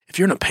if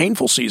you're in a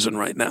painful season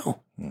right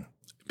now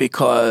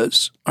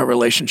because our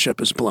relationship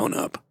is blown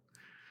up,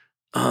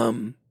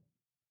 man,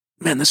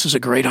 this is a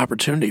great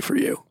opportunity for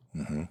you.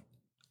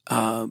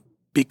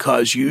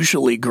 Because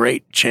usually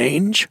great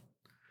change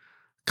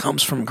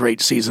comes from great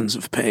seasons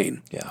of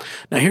pain. Yeah.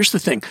 Now, here's the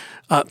thing.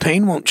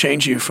 Pain won't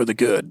change you for the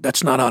good.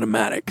 That's not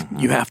automatic.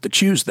 You have to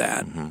choose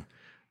that.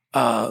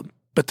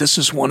 But this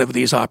is one of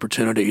these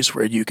opportunities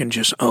where you can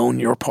just own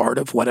your part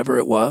of whatever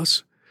it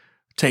was,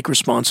 take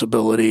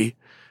responsibility,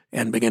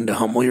 and begin to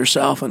humble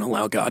yourself and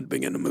allow God to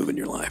begin to move in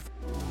your life.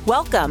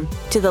 Welcome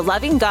to the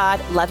Loving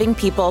God, Loving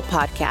People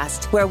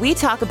podcast, where we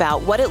talk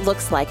about what it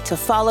looks like to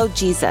follow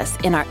Jesus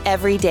in our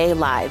everyday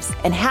lives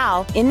and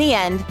how, in the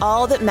end,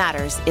 all that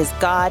matters is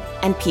God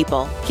and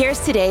people.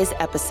 Here's today's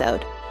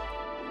episode.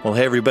 Well,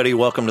 hey, everybody.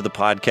 Welcome to the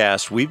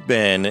podcast. We've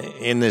been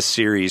in this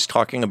series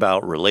talking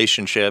about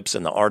relationships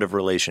and the art of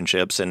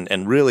relationships,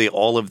 and really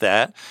all of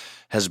that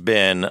has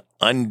been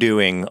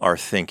undoing our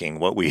thinking,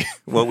 what we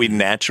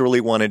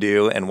naturally want to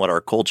do and what our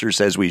culture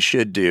says we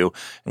should do,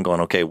 and going,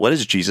 okay, what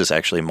has Jesus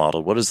actually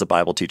modeled? What does the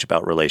Bible teach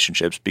about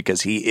relationships?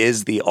 Because he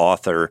is the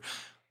author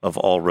of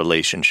all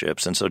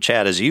relationships. And so,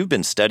 Chad, as you've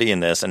been studying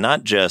this, and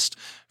not just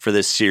for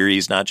this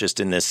series, not just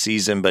in this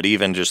season, but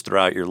even just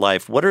throughout your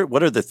life, what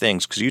are the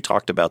things, because you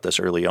talked about this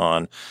early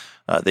on,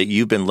 that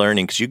you've been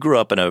learning, because you grew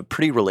up in a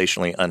pretty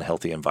relationally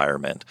unhealthy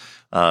environment.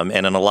 And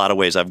in a lot of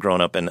ways, I've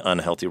grown up in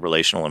unhealthy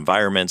relational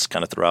environments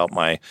kind of throughout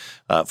my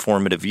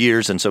formative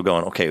years. And so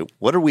going, okay,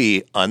 what are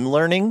we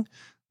unlearning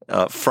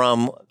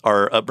from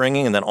our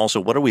upbringing? And then also,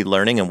 what are we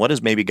learning? And what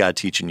is maybe God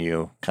teaching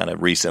you kind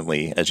of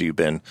recently as you've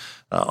been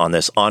on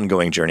this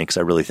ongoing journey? Because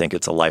I really think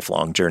it's a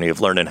lifelong journey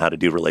of learning how to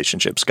do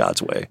relationships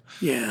God's way.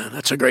 Yeah,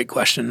 that's a great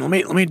question. Let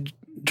me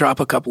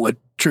drop a couple of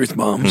truth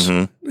bombs,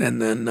 and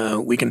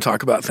then we can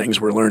talk about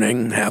things we're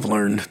learning, have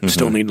learned,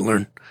 still need to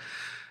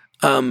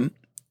learn.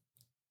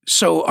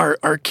 So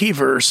our key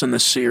verse in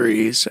this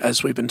series,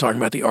 as we've been talking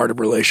about the art of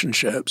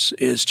relationships,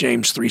 is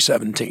James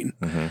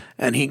 3:17.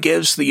 And he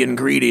gives the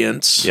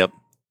ingredients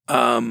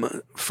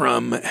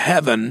from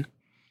heaven,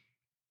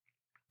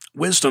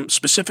 wisdom,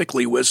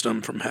 specifically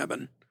wisdom from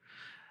heaven.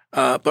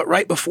 But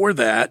right before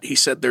that, he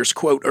said there's,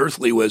 quote,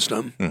 earthly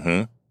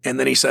wisdom. And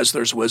then he says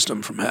there's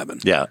wisdom from heaven.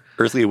 Yeah,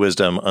 earthly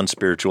wisdom,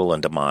 unspiritual,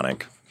 and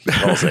demonic. He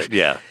calls it,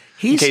 yeah.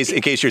 In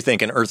case you're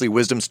thinking earthly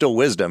wisdom, still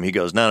wisdom, he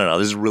goes, no,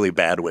 this is really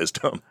bad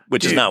wisdom,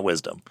 which is not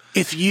wisdom.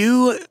 If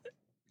you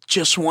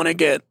just want to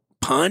get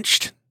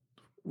punched,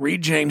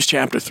 read James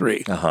chapter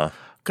 3.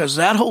 Because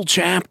that whole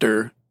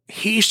chapter,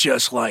 he's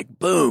just like,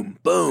 boom,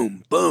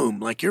 boom, boom.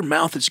 Like your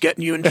mouth is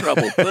getting you in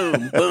trouble.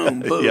 Boom,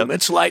 boom, boom.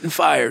 It's lighting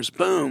fires.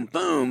 Boom,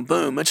 boom,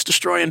 boom. It's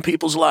destroying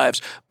people's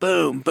lives.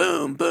 Boom,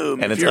 boom,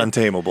 boom. And it's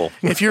untamable.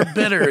 If you're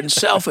bitter and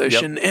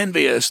selfish and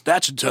envious,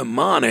 that's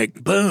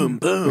demonic. Boom,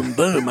 boom,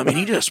 boom. I mean,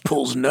 he just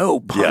pulls no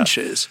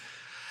punches.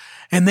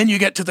 And then you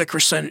get to the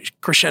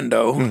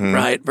crescendo,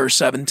 right? Verse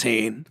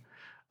 17.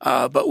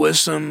 But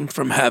wisdom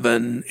from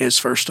heaven is,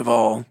 first of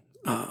all,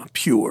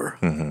 pure,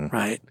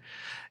 right?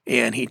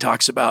 And he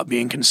talks about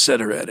being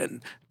considerate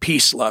and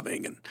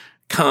peace-loving and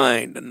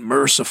kind and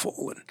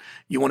merciful. And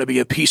you want to be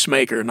a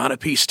peacemaker, not a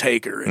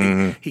peace-taker.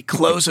 And he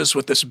closes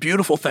with this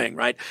beautiful thing,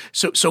 right?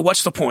 So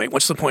what's the point?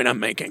 What's the point I'm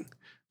making?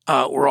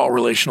 We're all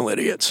relational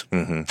idiots.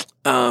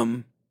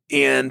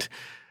 And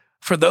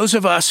for those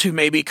of us who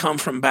maybe come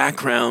from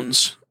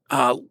backgrounds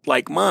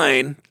like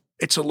mine,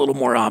 it's a little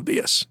more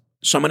obvious.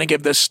 So I'm going to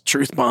give this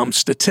truth bomb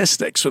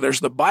statistic. So there's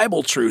the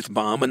Bible truth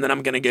bomb, and then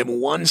I'm going to give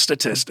one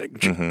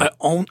statistic. I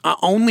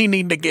only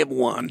need to give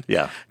one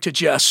to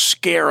just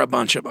scare a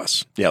bunch of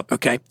us.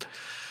 Okay?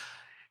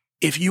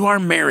 If you are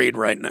married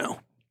right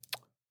now,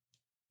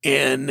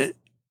 and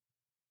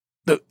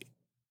the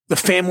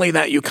family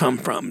that you come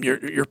from,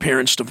 your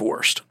parents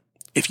divorced.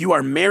 If you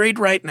are married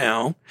right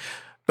now,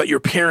 but your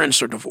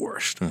parents are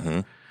divorced,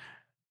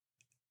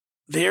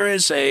 there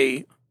is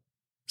a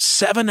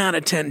 7 out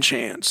of 10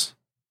 chance,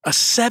 a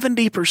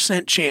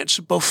 70% chance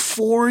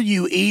before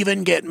you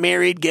even get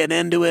married, get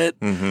into it,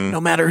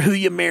 no matter who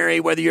you marry,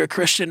 whether you're a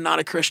Christian, not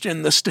a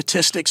Christian, the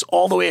statistics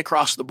all the way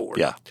across the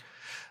board.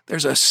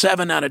 There's a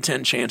 7 out of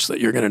 10 chance that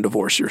you're going to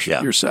divorce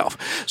yourself.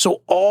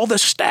 So all the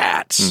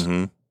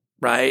stats,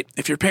 right?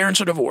 If your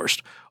parents are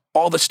divorced,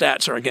 all the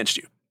stats are against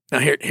you. Now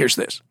here's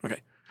this.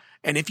 Okay.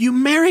 And if you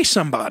marry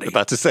somebody...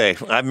 About to say,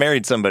 I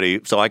married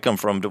somebody, so I come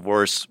from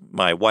divorce.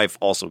 My wife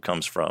also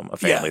comes from a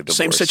family of divorce.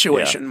 Same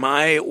situation.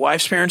 My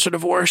wife's parents are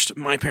divorced.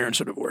 My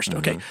parents are divorced.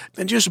 Okay.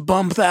 Then just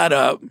bump that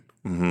up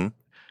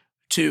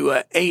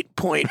to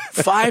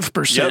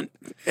 8.5%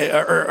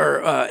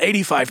 or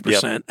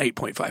 85%,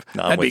 8.5.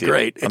 That'd be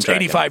great. It's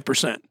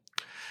 85%.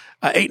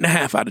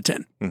 8.5 out of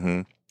 10.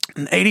 An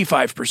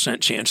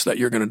 85% chance that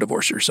you're going to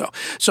divorce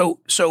yourself. So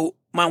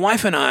my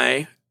wife and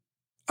I...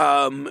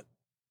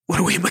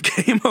 when we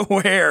became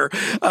aware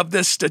of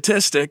this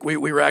statistic, we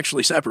were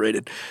actually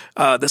separated.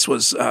 This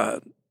was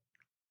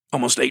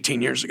almost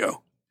 18 years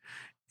ago.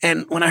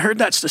 And when I heard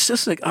that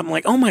statistic, I'm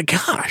like, oh my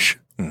gosh.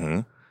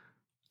 What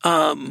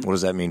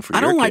does that mean for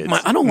your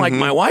kids? I don't like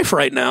my wife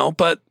right now,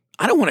 but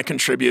I don't want to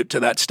contribute to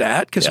that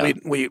stat because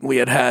we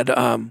had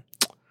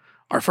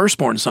our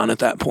firstborn son at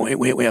that point.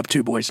 We have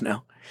 2 boys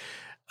now.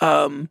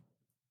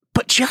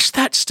 But just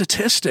that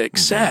statistic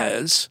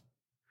says,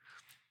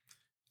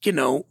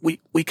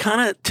 we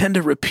kind of tend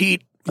to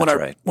repeat what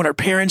our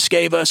parents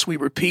gave us. We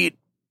repeat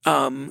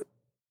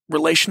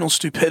relational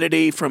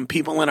stupidity from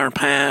people in our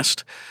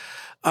past.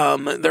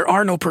 There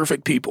are no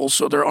perfect people,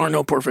 so there are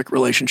no perfect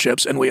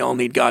relationships, and we all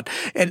need God.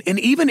 And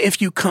even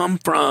if you come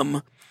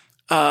from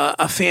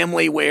a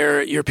family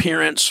where your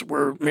parents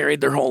were married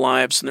their whole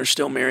lives and they're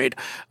still married,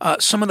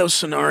 some of those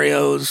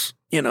scenarios,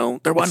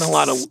 there wasn't a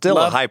lot of still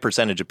love. A high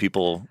percentage of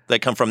people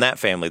that come from that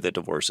family that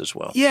divorce as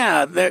well.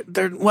 Yeah,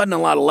 there wasn't a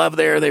lot of love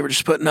there. They were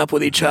just putting up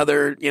with each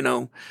other.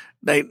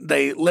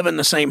 They live in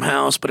the same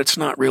house, but it's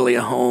not really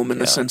a home in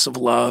the sense of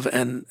love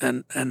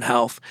and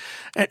health.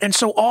 And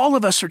so all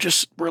of us are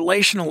just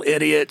relational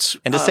idiots.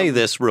 And to say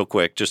this real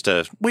quick,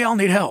 we all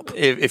need help.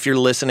 If you're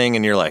listening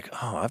and you're like,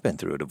 oh, I've been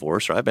through a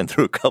divorce or I've been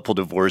through a couple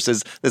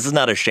divorces, this is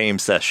not a shame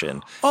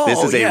session.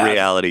 This is a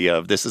reality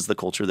of this is the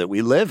culture that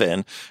we live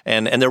in.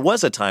 And there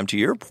was a time, to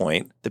your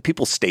point, that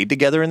people stayed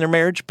together in their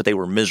marriage, but they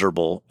were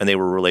miserable and they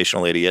were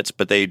relational idiots,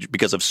 but they,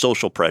 because of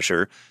social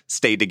pressure,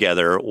 stayed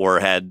together or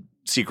had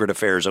secret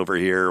affairs over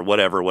here,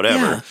 whatever.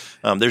 Yeah.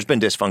 There's been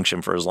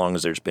dysfunction for as long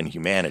as there's been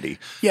humanity.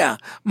 Yeah.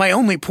 My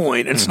only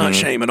point, it's not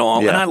shame at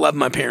all. Yeah. And I love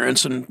my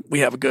parents and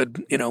we have a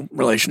good,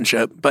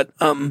 relationship. But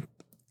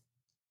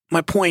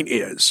my point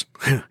is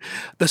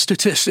the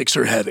statistics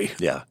are heavy.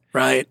 Yeah.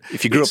 Right?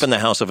 If you grew up in the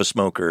house of a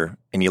smoker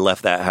and you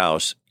left that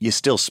house, you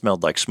still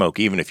smelled like smoke,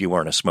 even if you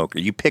weren't a smoker.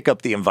 You pick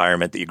up the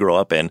environment that you grow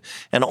up in.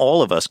 And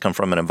all of us come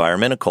from an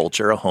environment, a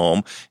culture, a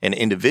home, and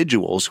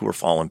individuals who are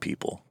fallen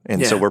people.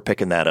 And so we're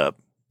picking that up.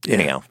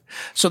 Anyhow.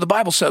 So the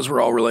Bible says we're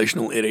all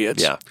relational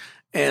idiots. Yeah.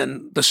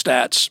 And the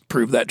stats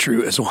prove that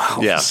true as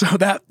well. Yeah. So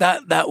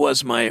that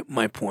was my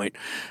point.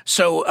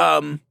 So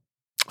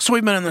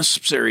we've been in this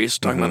series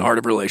talking about art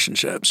of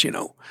relationships,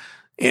 and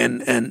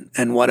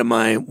what am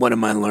I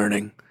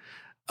learning?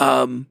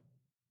 I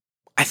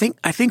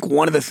think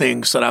one of the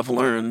things that I've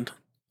learned,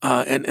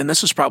 and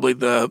this is probably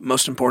the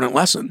most important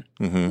lesson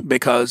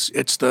because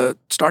it's the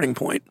starting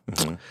point,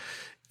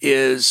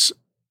 is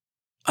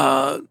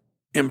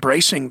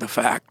embracing the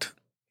fact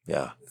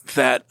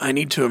that I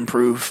need to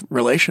improve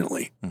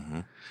relationally.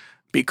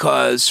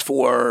 Because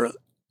for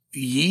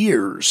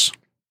years,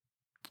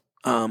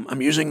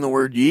 I'm using the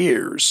word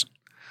years,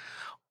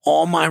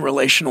 all my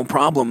relational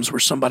problems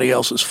were somebody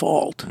else's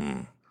fault.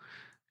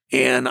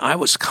 And I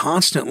was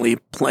constantly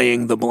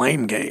playing the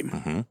blame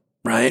game,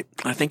 right?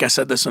 I think I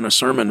said this in a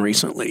sermon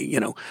recently,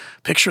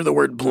 picture the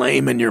word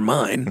blame in your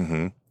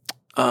mind.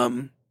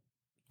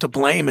 To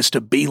blame is to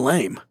be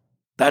lame.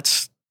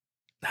 That's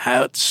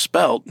how it's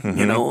spelled.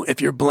 If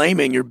you're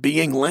blaming, you're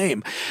being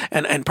lame.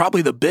 And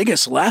probably the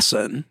biggest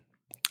lesson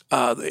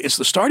is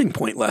the starting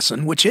point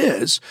lesson, which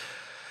is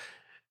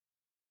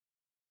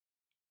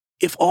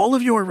if all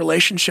of your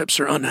relationships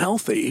are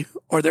unhealthy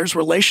or there's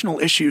relational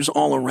issues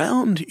all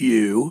around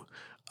you,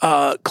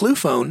 clue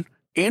phone,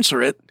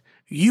 answer it.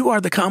 You are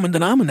the common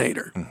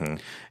denominator.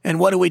 And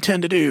what do we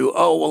tend to do?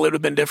 Oh, well, it would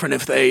have been different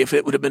if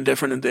it would have been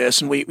different in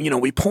this. And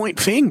we point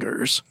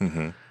fingers.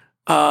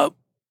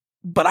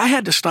 But I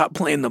had to stop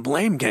playing the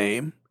blame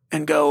game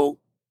and go,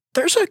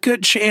 there's a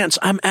good chance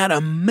I'm at a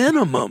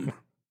minimum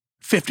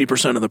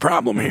 50% of the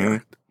problem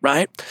here,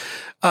 right?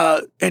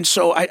 And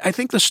so I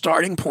think the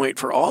starting point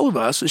for all of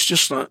us is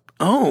just to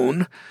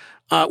own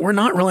we're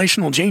not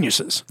relational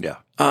geniuses. Yeah.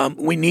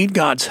 We need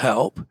God's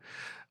help.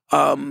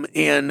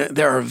 And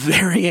there are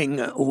varying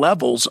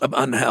levels of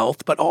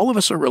unhealth, but all of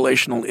us are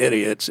relational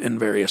idiots in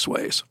various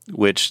ways.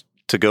 Which,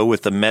 to go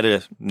with the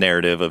meta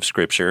narrative of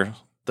Scripture,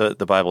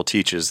 the Bible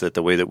teaches that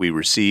the way that we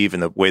receive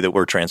and the way that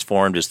we're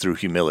transformed is through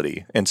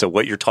humility. And so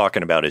what you're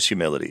talking about is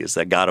humility, is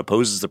that God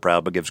opposes the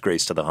proud but gives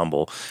grace to the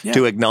humble. Yeah.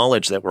 To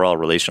acknowledge that we're all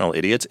relational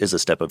idiots is a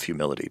step of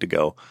humility, to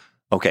go,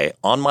 okay,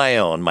 on my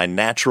own, my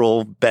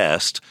natural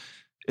best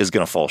is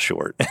going to fall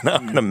short and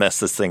I'm going to mess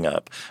this thing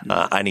up.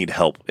 I need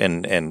help.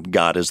 And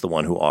God is the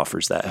one who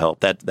offers that help.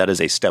 That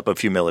is a step of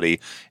humility.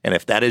 And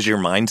if that is your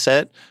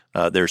mindset,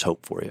 there's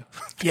hope for you.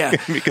 Yeah.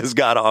 Because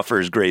God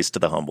offers grace to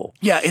the humble.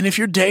 Yeah. And if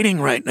you're dating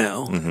right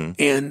now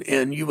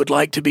and you would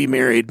like to be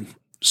married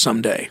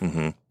someday,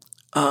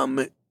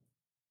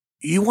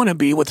 you want to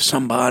be with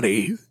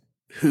somebody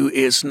who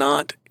is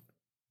not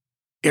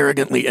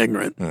arrogantly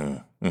ignorant.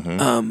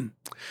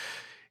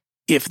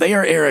 If they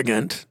are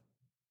arrogant,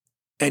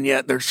 and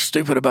yet they're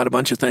stupid about a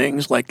bunch of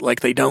things,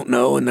 like they don't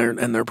know, and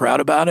they're proud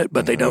about it,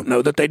 but they don't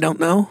know that they don't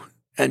know,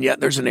 and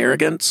yet there's an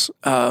arrogance.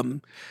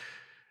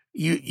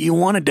 You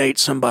want to date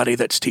somebody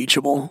that's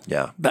teachable,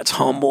 that's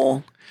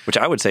humble. Which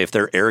I would say, if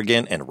they're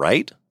arrogant and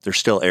right, they're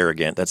still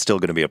arrogant. That's still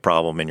going to be a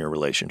problem in your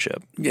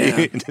relationship.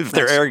 Yeah, if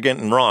they're arrogant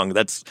and wrong,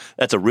 that's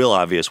a real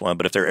obvious one.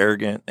 But if they're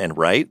arrogant and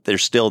right,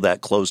 there's still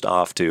that closed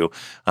off to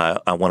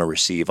I want to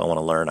receive, I want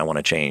to learn, I want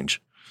to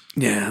change.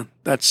 Yeah,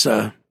 that's.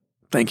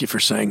 Thank you for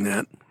saying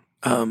that.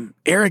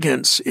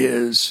 Arrogance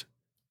is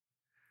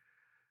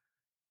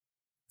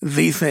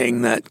the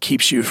thing that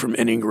keeps you from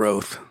any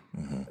growth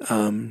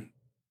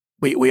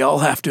We all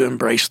have to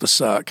embrace the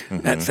suck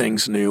at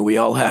things new. We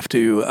all have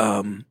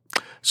to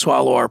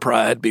swallow our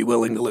pride, be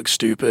willing to look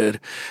stupid.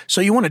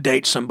 So you want to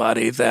date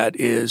somebody that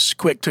is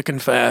quick to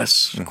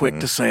confess, quick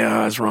to say,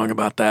 I was wrong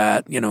about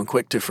that,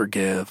 quick to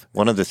forgive.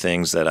 One of the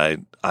things that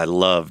I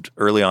loved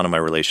early on in my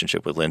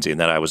relationship with Lindsay and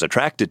that I was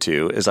attracted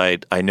to is I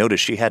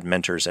noticed she had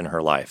mentors in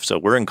her life. So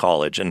we're in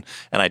college, and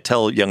I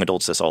tell young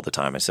adults this all the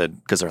time. I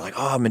said, because they're like,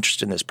 oh, I'm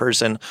interested in this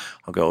person.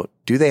 I'll go,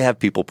 do they have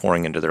people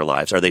pouring into their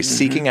lives? Are they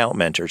seeking out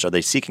mentors? Are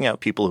they seeking out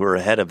people who are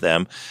ahead of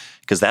them?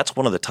 Because that's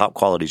one of the top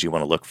qualities you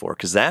want to look for.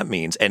 Because that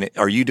means, and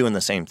are you doing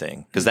the same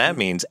thing? Because that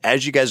means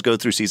as you guys go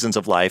through seasons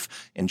of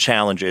life and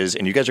challenges,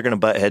 and you guys are going to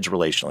butt heads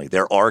relationally,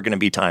 there are going to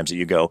be times that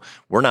you go,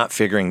 we're not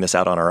figuring this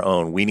out on our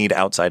own. We need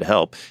outside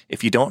help.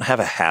 If you don't have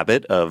a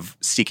habit of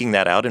seeking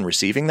that out and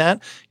receiving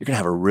that, you're going to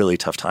have a really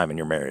tough time in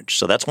your marriage.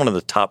 So that's one of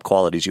the top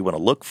qualities you want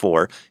to look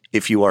for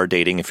if you are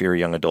dating, if you're a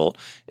young adult,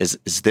 is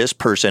this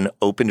person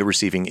open to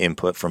receiving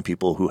input from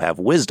people who have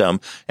wisdom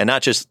and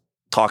not just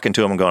talking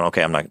to them and going,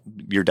 okay,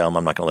 you're dumb,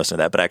 I'm not going to listen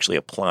to that, but actually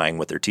applying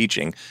what they're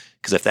teaching.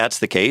 Because if that's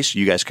the case,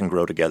 you guys can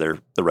grow together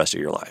the rest of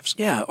your lives.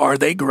 Yeah. Are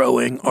they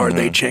growing? Are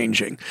they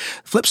changing?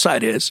 Flip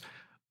side is,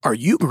 are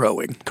you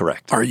growing?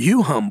 Correct. Are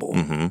you humble?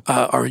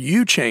 Are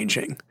you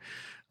changing?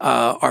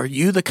 Are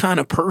you the kind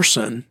of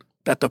person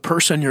that the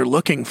person you're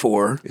looking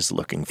for is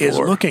looking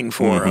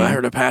for? I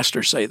heard a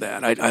pastor say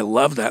that. I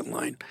love that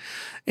line.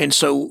 And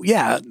so,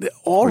 yeah,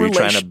 you're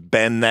trying to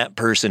bend that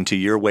person to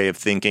your way of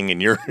thinking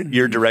and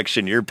your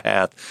direction, your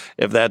path.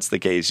 If that's the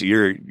case,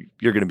 you're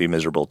going to be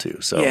miserable too.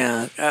 So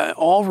yeah,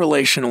 all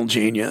relational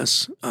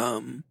genius,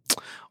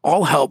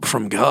 all help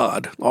from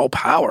God, all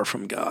power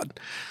from God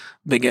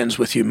begins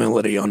with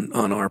humility on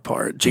our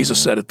part.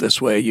 Jesus said it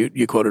this way.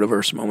 You quoted a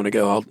verse a moment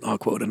ago. I'll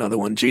quote another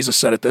one. Jesus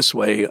said it this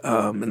way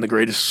in the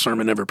greatest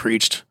sermon ever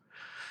preached,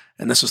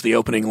 and this is the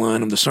opening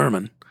line of the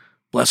sermon.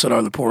 Blessed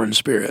are the poor in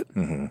spirit,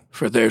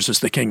 for theirs is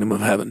the kingdom of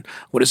heaven.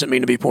 What does it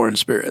mean to be poor in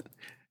spirit?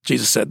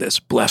 Jesus said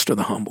this, blessed are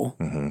the humble,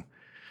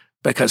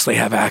 because they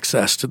have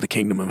access to the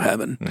kingdom of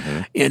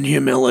heaven. In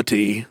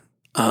humility.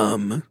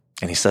 And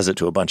he says it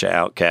to a bunch of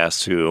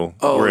outcasts who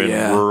were in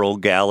rural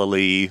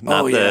Galilee,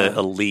 not the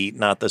elite,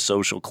 not the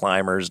social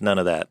climbers, none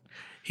of that.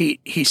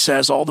 He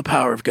says all the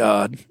power of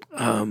God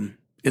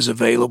is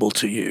available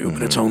to you,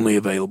 but it's only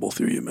available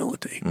through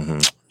humility.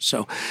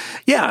 So,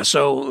 yeah.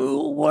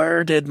 So,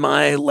 where did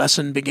my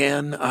lesson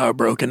begin?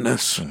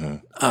 Brokenness,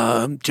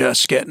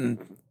 just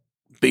getting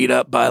beat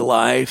up by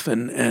life,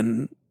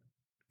 and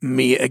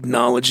me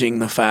acknowledging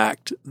the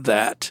fact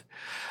that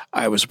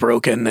I was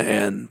broken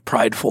and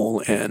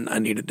prideful, and I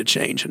needed to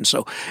change. And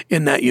so,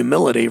 in that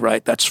humility,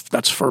 right,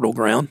 that's fertile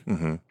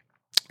ground.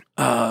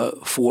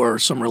 For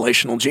some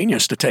relational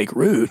genius to take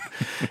root,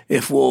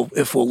 if we'll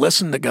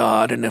listen to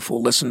God, and if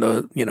we'll listen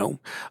to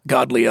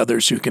godly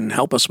others who can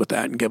help us with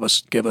that and give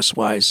us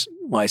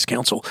wise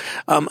counsel.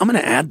 I'm going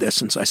to add this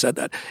since I said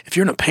that. If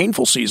you're in a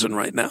painful season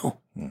right now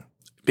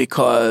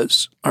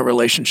because our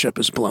relationship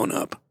is blown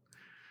up,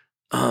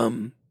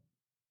 man,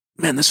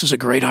 this is a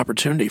great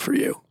opportunity for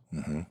you,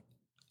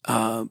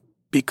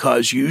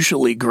 because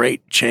usually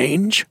great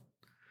change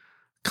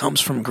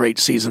comes from great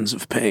seasons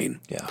of pain.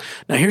 Yeah.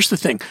 Now, here's the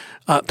thing.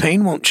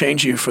 Pain won't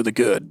change you for the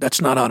good. That's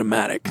not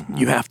automatic.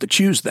 You have to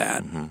choose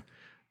that.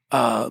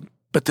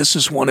 But this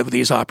is one of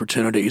these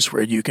opportunities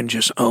where you can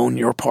just own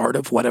your part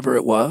of whatever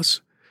it was,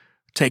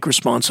 take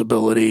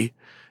responsibility,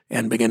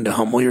 and begin to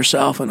humble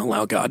yourself and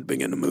allow God to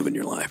begin to move in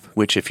your life.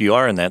 Which, if you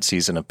are in that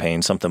season of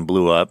pain, something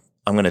blew up,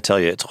 I'm going to tell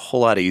you, it's a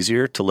whole lot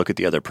easier to look at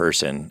the other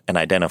person and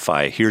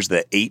identify, here's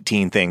the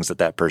 18 things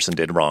that person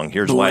did wrong.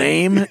 Here's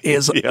blame why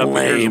is lame.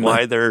 Here's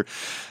why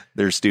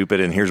they're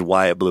stupid, and here's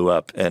why it blew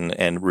up,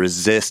 and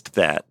resist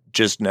that.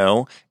 Just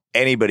know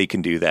anybody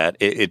can do that.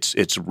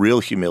 It's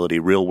real humility,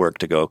 real work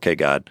to go, okay,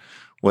 God,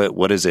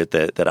 what is it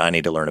that I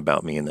need to learn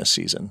about me in this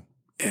season?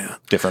 Yeah.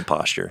 Different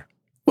posture.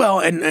 Well,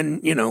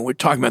 and we're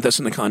talking about this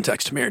in the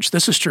context of marriage.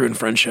 This is true in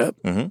friendship.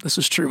 This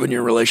is true in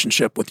your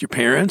relationship with your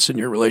parents, and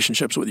your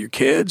relationships with your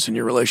kids, and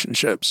your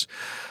relationships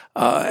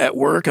at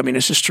work. I mean,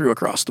 it's just true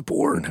across the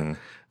board.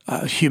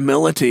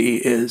 Humility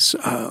is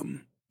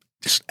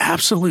just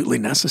absolutely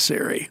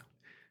necessary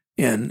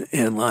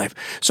in life.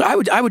 So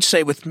I would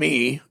say with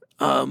me,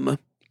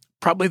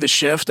 probably the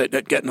shift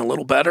at getting a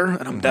little better,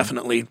 and I'm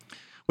definitely.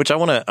 Which I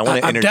want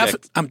to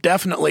interject. I'm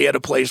definitely at a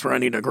place where I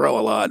need to grow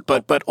a lot,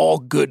 but all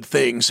good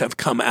things have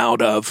come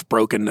out of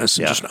brokenness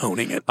and just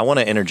owning it. I want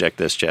to interject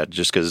this, Chad,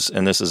 just because,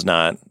 and this is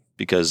not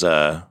because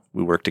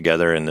we work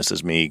together and this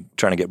is me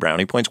trying to get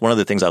brownie points. One of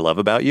the things I love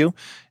about you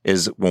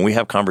is when we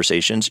have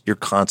conversations, you're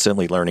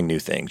constantly learning new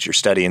things. You're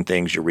studying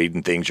things, you're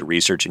reading things, you're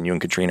researching. You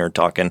and Katrina are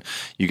talking.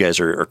 You guys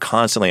are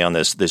constantly on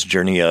this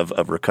journey of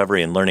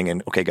recovery and learning.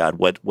 And okay, God,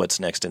 what's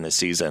next in this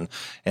season?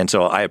 And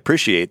so I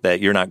appreciate that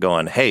you're not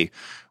going, hey,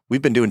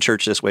 we've been doing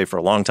church this way for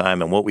a long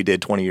time, and what we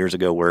did 20 years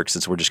ago works,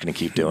 and so we're just going to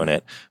keep doing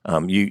it.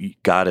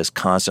 God is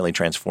constantly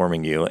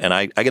transforming you, and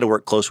I get to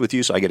work close with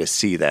you, so I get to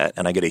see that,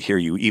 and I get to hear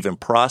you even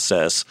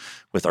process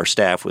with our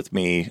staff, with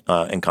me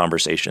in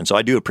conversation. So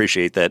I do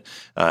appreciate that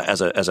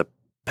as a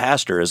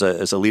pastor, as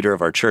a leader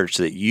of our church,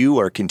 that you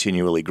are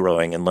continually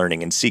growing and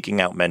learning and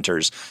seeking out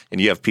mentors, and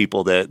you have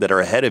people that are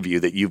ahead of you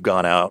that you've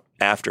gone out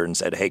after and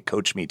said, hey,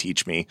 coach me,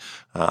 teach me,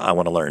 I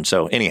want to learn.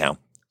 So anyhow,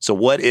 so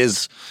what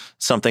is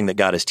something that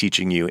God is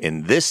teaching you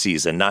in this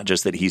season, not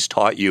just that he's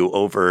taught you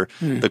over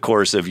the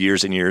course of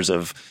years and years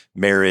of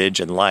marriage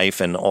and life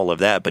and all of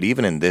that, but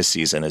even in this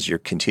season, as you're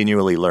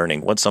continually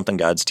learning, what's something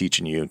God's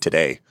teaching you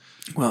today?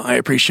 Well, I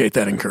appreciate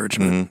that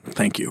encouragement.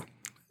 Thank you.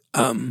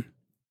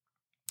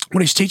 What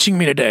he's teaching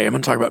me today, I'm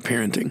going to talk about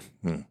parenting.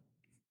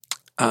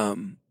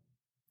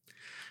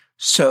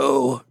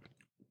 So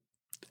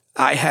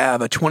I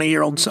have a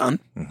 20-year-old son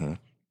and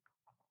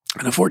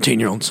a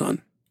 14-year-old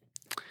son,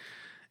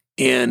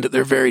 and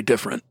they're very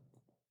different.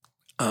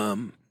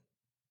 One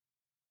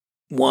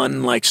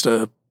likes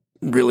to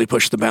really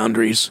push the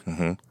boundaries.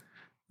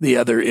 The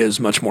other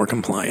is much more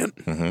compliant.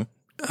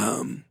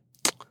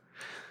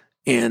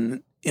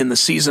 And in the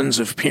seasons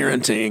of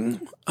parenting,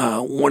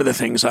 one of the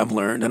things I've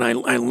learned, and I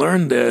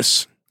learned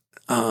this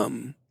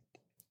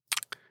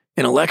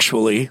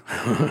intellectually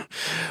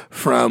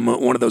from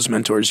one of those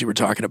mentors you were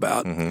talking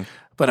about,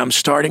 but I'm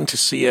starting to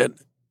see it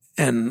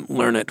and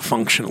learn it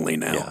functionally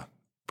now. Yeah,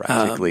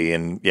 practically,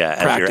 as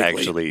you're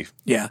actually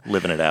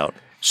living it out.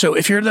 So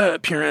if you're the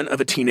parent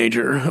of a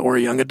teenager or a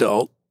young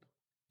adult,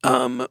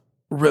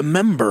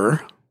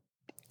 remember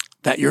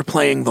that you're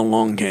playing the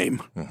long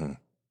game.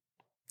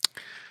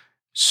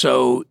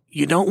 So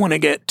you don't want to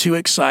get too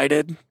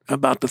excited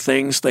about the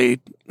things they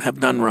have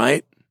done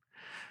right,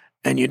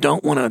 and you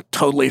don't want to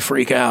totally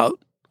freak out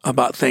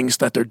about things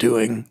that they're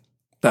doing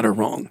that are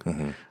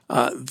wrong.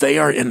 They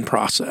are in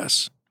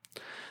process.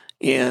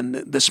 And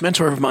this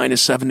mentor of mine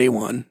is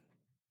 71,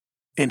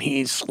 and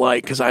he's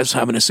like, because I was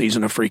having a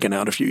season of freaking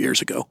out a few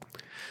years ago,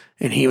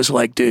 and he was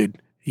like, dude,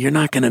 you're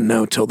not going to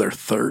know till they're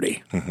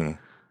 30.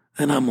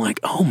 And I'm like,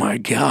 oh my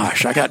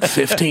gosh, I got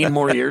 15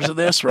 more years of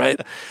this,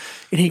 right?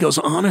 And he goes,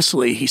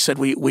 honestly, he said,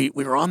 we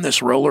were on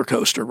this roller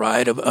coaster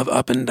ride of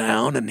up and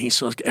down. And he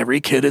said,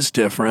 every kid is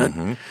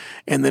different.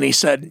 And then he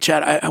said,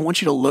 Chad, I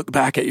want you to look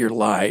back at your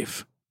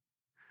life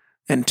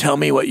and tell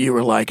me what you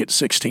were like at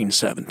 16,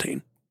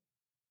 17.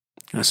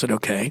 And I said,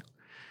 okay.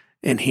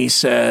 And he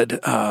said,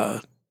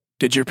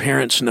 did your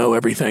parents know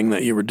everything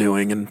that you were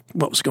doing and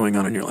what was going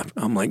on in your life?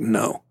 I'm like,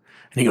 no.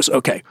 And he goes,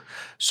 okay,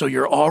 so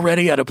you're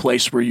already at a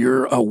place where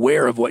you're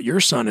aware of what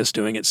your son is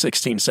doing at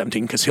 16,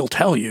 17, because he'll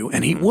tell you,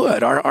 and he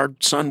would. Our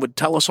son would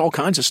tell us all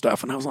kinds of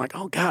stuff. And I was like,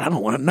 oh, God, I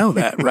don't want to know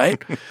that,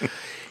 right?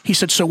 He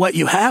said, so what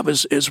you have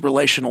is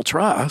relational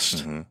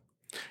trust.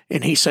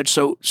 And he said,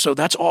 so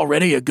that's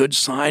already a good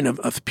sign of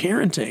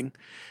parenting.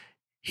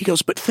 He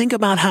goes, but think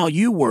about how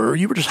you were.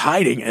 You were just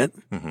hiding it.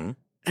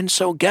 And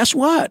so guess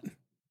what?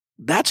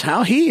 That's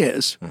how he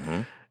is.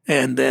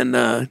 And then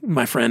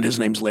my friend, his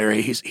name's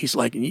Larry, he's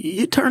like,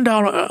 you turned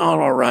out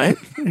all right.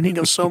 And he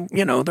goes, so,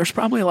 there's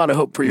probably a lot of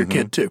hope for your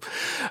kid too.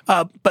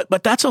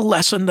 But that's a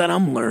lesson that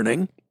I'm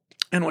learning.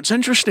 And what's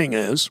interesting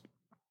is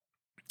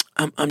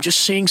I'm just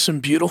seeing some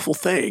beautiful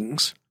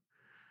things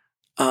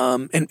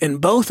in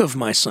both of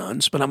my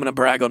sons, but I'm going to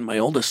brag on my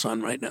oldest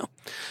son right now.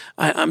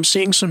 I'm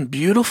seeing some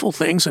beautiful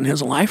things in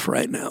his life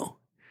right now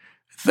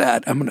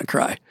that, I'm going to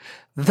cry,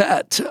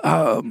 that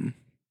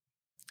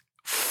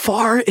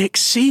far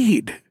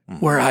exceed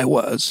where I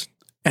was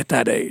at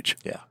that age.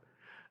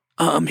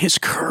 His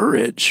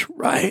courage,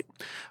 right?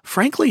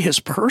 Frankly, his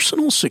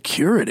personal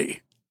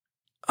security,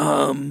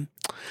 and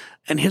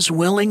his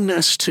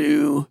willingness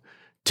to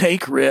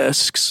take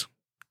risks,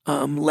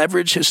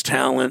 leverage his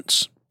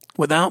talents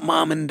without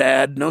mom and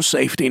dad, no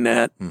safety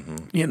net,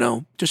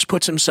 just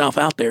puts himself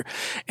out there.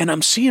 And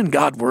I'm seeing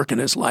God work in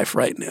his life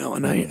right now.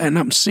 And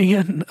I'm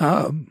seeing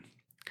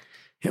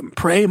him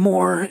pray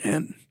more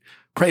and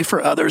pray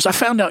for others. I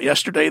found out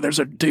yesterday there's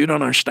a dude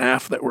on our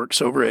staff that works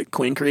over at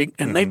Queen Creek,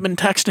 and they've been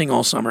texting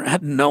all summer. I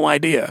had no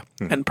idea,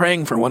 and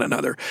praying for one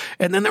another.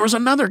 And then there was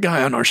another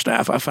guy on our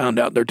staff I found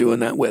out they're doing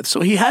that with.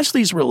 So he has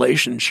these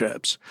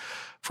relationships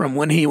from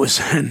when he was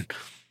in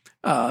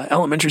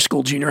elementary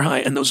school, junior high,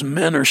 and those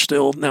men are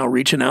still now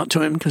reaching out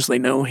to him because they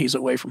know he's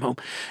away from home.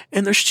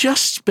 And there's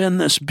just been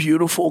this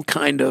beautiful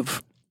kind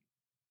of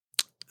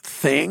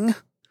thing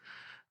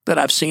that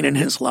I've seen in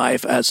his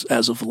life as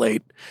of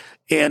late.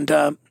 And,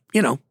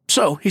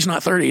 so he's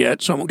not 30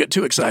 yet, so I won't get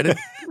too excited,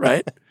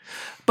 right?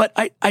 But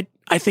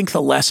I think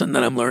the lesson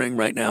that I'm learning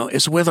right now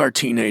is with our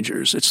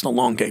teenagers, it's the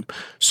long game.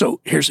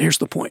 So here's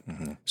the point.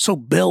 So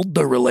build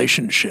the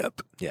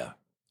relationship.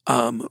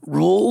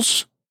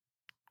 Rules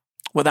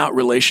without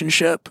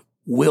relationship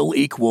will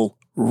equal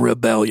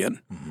rebellion.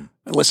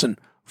 Listen,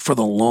 for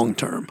the long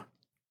term,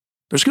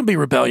 there's going to be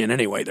rebellion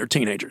anyway. They're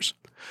teenagers.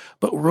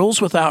 But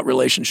rules without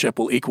relationship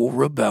will equal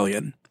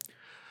rebellion.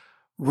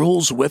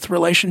 Rules with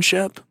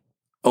relationship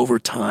over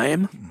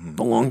time,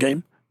 the long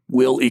game,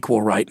 will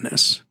equal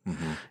rightness.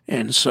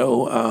 And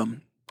so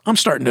I'm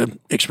starting to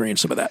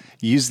experience some of that.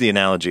 You use the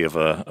analogy of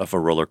a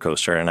roller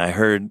coaster, and I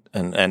heard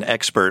an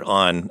expert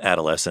on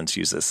adolescence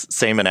use this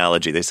same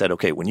analogy. They said,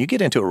 okay, when you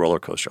get into a roller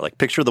coaster, like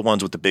picture the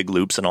ones with the big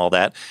loops and all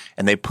that,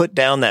 and they put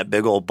down that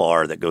big old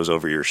bar that goes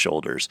over your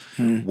shoulders.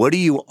 What do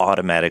you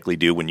automatically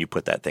do when you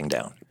put that thing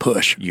down?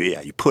 Push.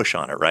 You push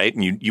on it, right?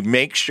 And you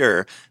make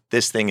sure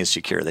this thing is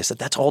secure. They said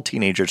that's all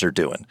teenagers are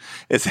doing.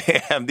 Is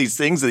they have these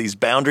things, these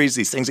boundaries,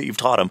 these things that you've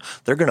taught them.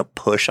 They're going to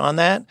push on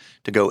that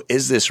to go,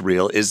 is this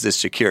real? Is this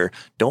secure?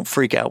 Don't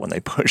freak out when they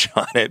push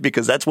on it,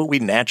 because that's what we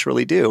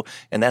naturally do.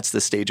 And that's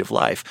the stage of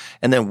life.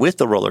 And then with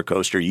the roller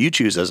coaster, you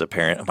choose as a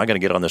parent, am I going to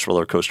get on this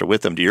roller coaster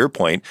with them, to your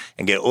point,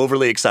 and get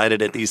overly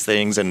excited at these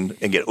things and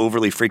get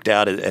overly freaked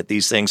out at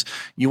these things?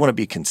 You want to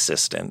be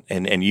consistent,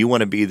 and you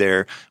want to be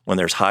there when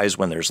there's highs,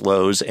 when there's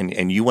lows,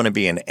 and you want to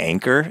be an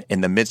anchor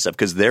in the midst of,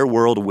 because their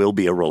world will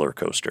be a roller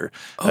coaster.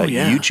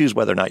 You choose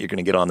whether or not you're going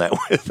to get on that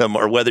with them,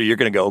 or whether you're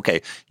going to go,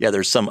 okay, yeah,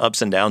 there's some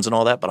ups and downs and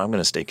all that, but I'm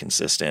going to stay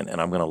consistent,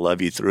 and I'm going to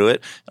love you through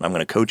it, and I'm going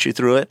to coach you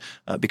through it,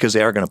 because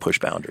they are going to push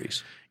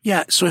boundaries.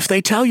 Yeah. So if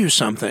they tell you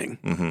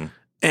something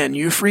and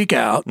you freak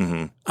out,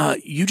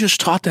 you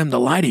just taught them to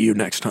lie to you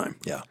next time.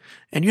 Yeah.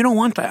 And you don't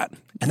want that.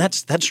 And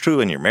that's true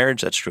in your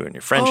marriage. That's true in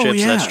your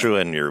friendships. That's true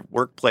in your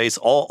workplace.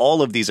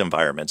 All of these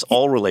environments,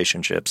 all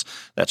relationships.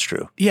 That's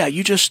true. Yeah,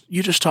 you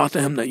just taught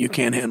them that you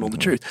can't handle the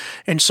truth.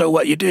 And so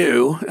what you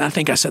do, I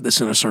think I said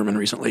this in a sermon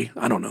recently.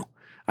 I don't know.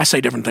 I say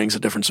different things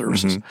at different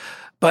services.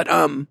 But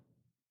I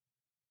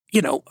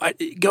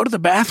go to the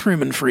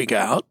bathroom and freak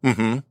out,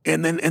 and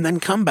then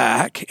come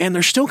back, and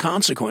there's still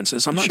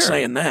consequences. I'm not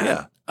saying that.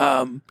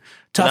 Yeah.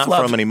 Tough Not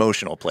love from an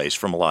emotional place,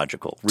 from a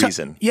logical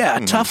reason.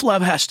 Tough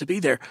love has to be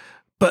there.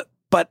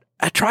 But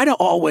I try to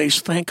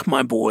always thank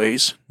my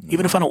boys,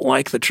 even if I don't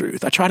like the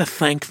truth. I try to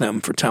thank them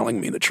for telling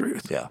me the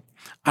truth. Yeah.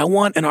 I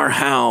want in our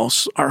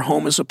house, our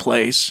home is a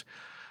place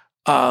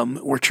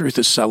where truth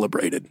is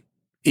celebrated,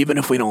 even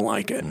if we don't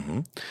like it.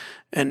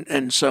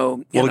 And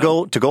so,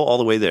 to go all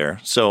the way there.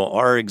 So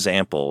our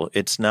example,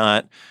 it's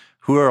not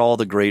who are all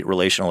the great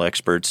relational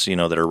experts,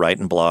 that are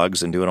writing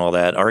blogs and doing all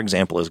that. Our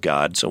example is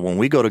God. So when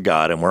we go to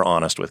God and we're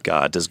honest with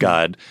God, does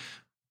God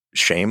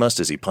shame us?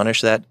 Does he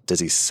punish that? Does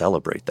he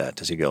celebrate that?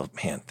 Does he go,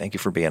 man, thank you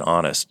for being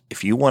honest?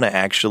 If you want to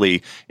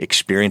actually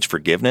experience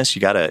forgiveness,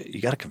 you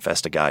gotta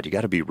confess to God. You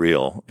gotta be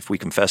real. If we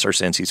confess our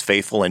sins, he's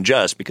faithful and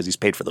just, because he's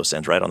paid for those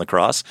sins right on the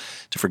cross,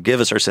 to forgive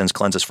us our sins,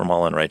 cleanse us from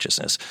all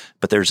unrighteousness.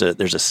 But there's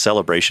a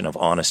celebration of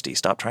honesty.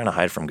 Stop trying to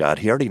hide from God.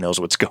 He already knows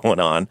what's going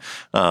on.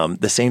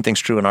 The same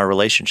thing's true in our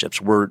relationships.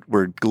 We're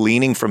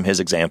gleaning from his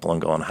example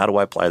and going, how do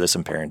I apply this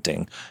in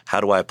parenting? How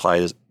do I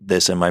apply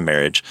this in my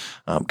marriage?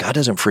 God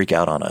doesn't freak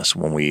out on us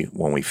when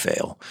we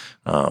fail.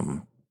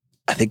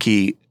 I think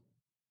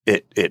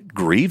it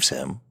grieves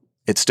him.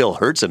 It still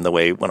hurts him the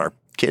way when our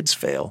kids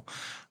fail.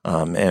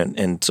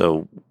 And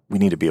so we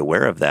need to be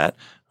aware of that.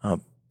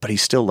 But he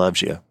still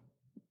loves you,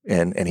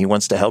 and he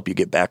wants to help you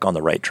get back on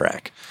the right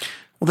track.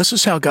 Well, this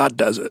is how God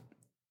does it.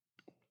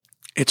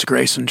 It's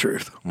grace and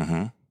truth.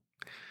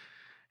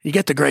 You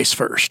get the grace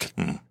first.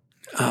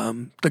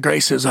 The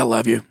grace is, I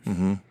love you.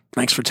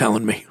 Thanks for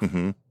telling me.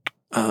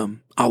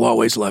 I'll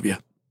always love you.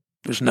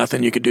 There's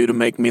nothing you could do to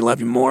make me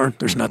love you more.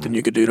 There's nothing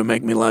you could do to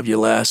make me love you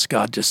less.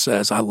 God just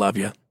says, I love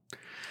you.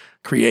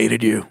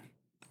 Created you,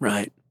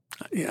 right?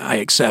 I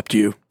accept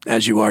you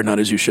as you are, not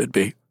as you should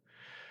be.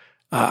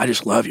 I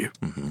just love you.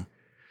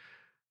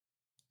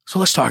 So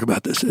let's talk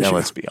about this issue. Now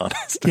let's be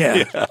honest.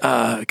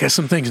 Because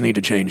some things need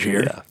to change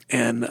here. Yeah.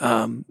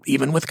 And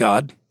even with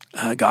God,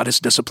 God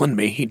has disciplined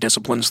me. He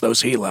disciplines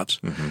those he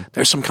loves.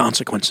 There's some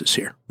consequences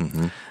here.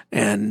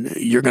 And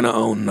you're going to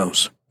own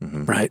those,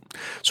 right?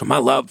 So my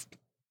love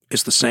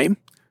is the same,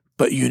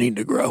 but you need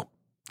to grow.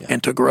 Yeah.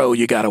 And to grow,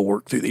 you got to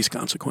work through these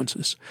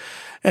consequences.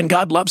 And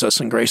God loves us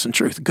in grace and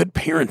truth. Good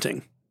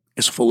parenting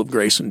is full of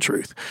grace and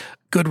truth.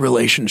 Good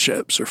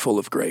relationships are full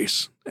of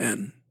grace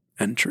and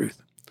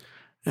truth.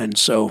 And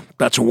so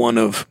that's one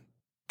of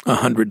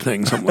 100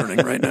 things I'm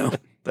learning right now.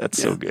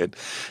 That's so good.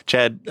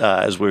 Chad,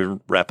 as we're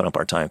wrapping up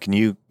our time, can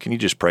you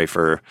just pray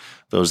for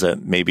those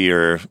that maybe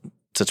are,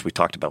 since we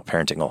talked about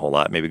parenting a whole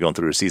lot, maybe going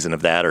through a season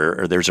of that,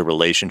 or there's a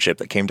relationship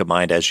that came to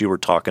mind as you were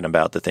talking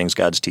about the things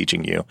God's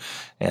teaching you,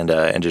 and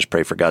just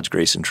pray for God's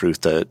grace and truth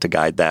to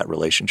guide that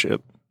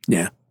relationship.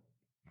 Yeah.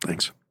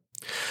 Thanks.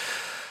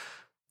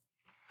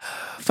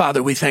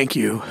 Father, we thank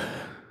you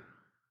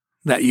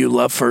that you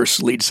love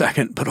first, lead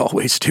second, but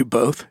always do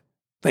both.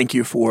 Thank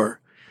you for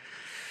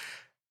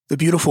the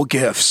beautiful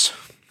gifts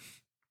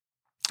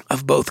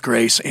of both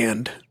grace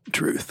and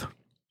truth.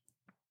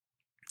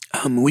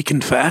 We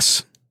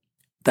confess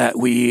that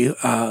we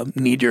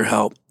need your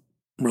help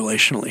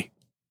relationally.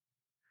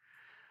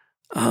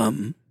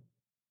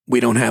 We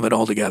don't have it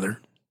all together.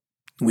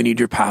 We need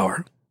your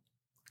power.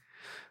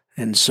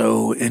 And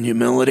so in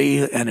humility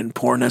and in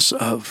poorness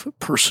of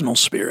personal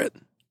spirit,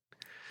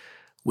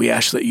 we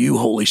ask that you,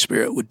 Holy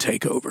Spirit, would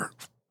take over,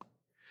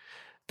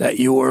 that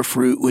your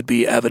fruit would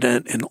be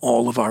evident in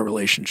all of our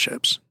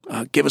relationships.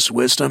 Give us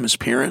wisdom as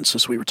parents,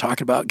 as we were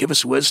talking about. Give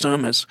us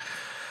wisdom as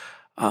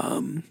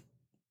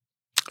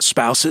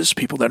spouses,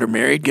 people that are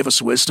married, give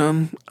us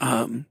wisdom.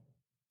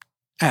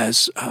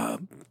 As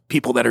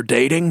people that are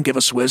dating, give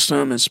us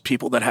wisdom. As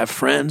people that have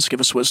friends,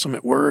 give us wisdom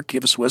at work.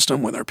 Give us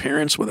wisdom with our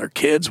parents, with our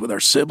kids, with our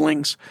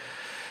siblings.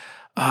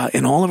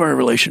 In all of our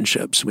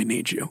relationships, we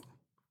need you.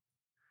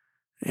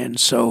 And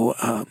so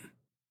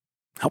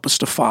help us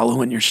to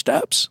follow in your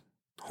steps.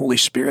 Holy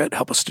Spirit,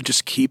 help us to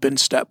just keep in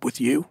step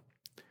with you.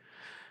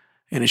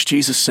 And as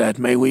Jesus said,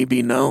 may we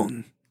be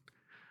known.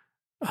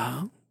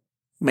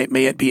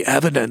 May it be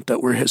evident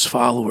that we're his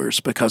followers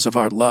because of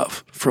our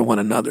love for one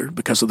another,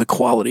 because of the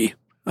quality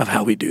of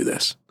how we do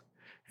this.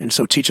 And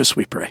so teach us,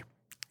 we pray.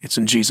 It's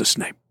in Jesus'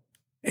 name.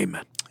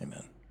 Amen.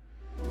 Amen.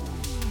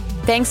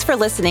 Thanks for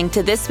listening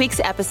to this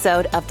week's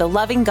episode of the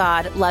Loving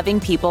God,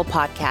 Loving People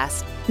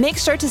podcast. Make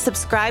sure to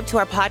subscribe to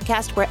our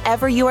podcast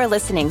wherever you are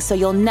listening so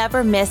you'll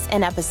never miss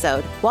an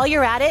episode. While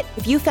you're at it,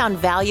 if you found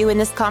value in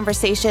this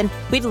conversation,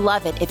 we'd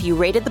love it if you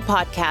rated the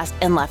podcast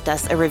and left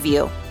us a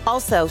review.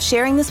 Also,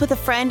 sharing this with a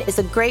friend is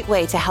a great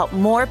way to help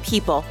more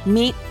people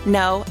meet,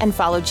 know, and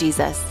follow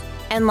Jesus.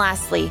 And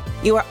lastly,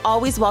 you are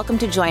always welcome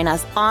to join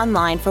us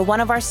online for one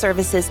of our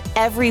services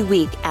every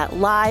week at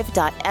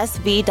live.sv.cc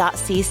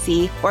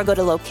or go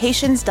to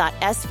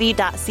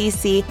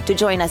locations.sv.cc to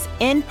join us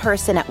in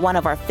person at one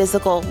of our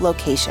physical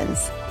locations.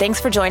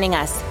 Thanks for joining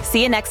us.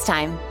 See you next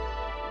time.